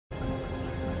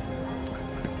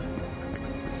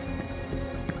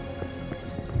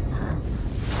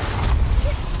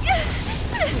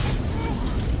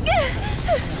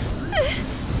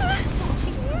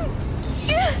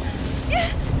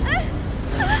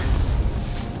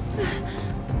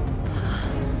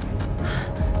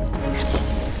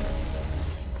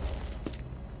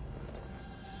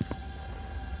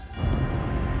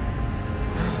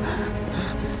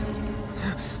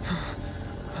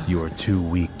too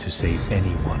weak to save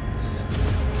anyone.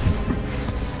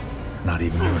 Not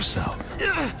even yourself.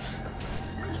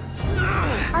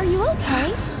 Are you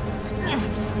okay?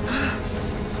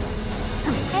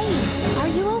 Hey, are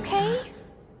you okay?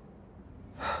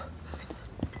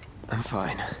 I'm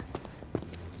fine.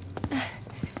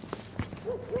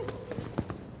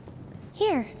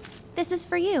 Here, this is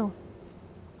for you.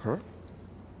 Huh?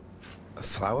 A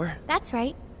flower? That's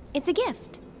right. It's a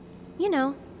gift. You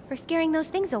know, for scaring those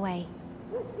things away.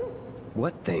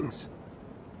 What things?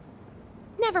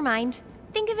 Never mind.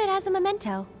 Think of it as a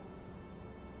memento.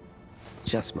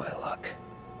 Just my luck.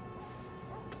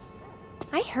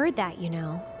 I heard that, you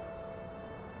know.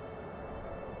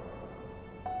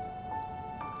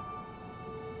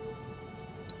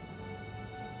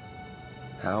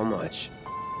 How much?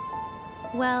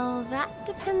 Well, that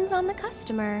depends on the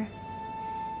customer.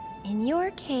 In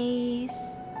your case...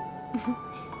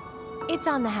 it's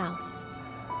on the house.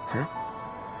 Huh?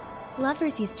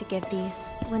 Lovers used to give these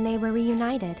when they were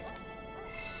reunited.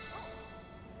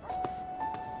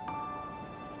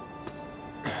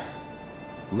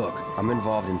 Look, I'm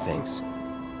involved in things.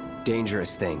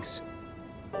 Dangerous things.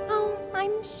 Oh,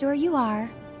 I'm sure you are.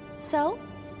 So?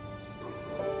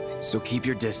 So keep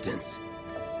your distance.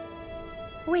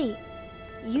 Wait,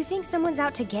 you think someone's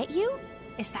out to get you?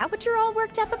 Is that what you're all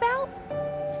worked up about?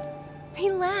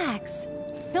 Relax.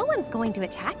 No one's going to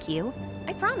attack you.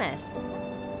 I promise.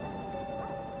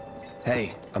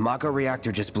 Hey, a Mako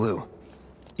reactor just blew.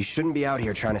 You shouldn't be out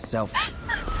here trying to self...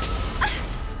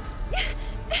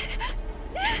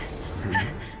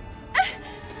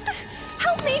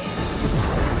 Help me!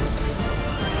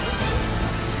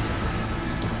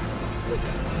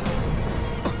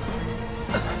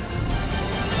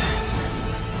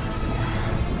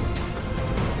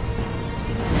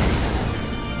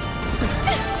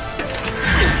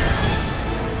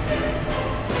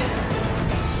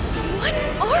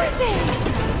 What are they?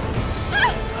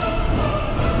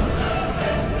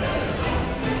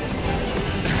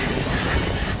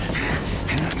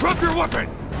 Drop your weapon!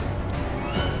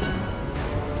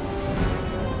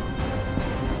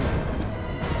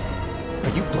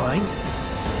 Are you blind?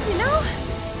 You know,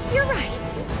 you're right.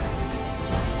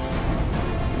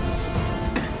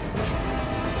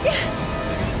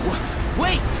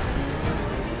 Wait!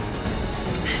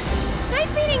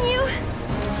 Nice meeting you.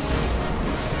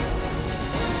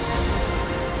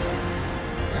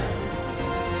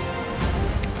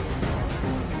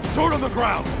 Sword on the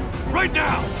ground! Right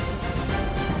now!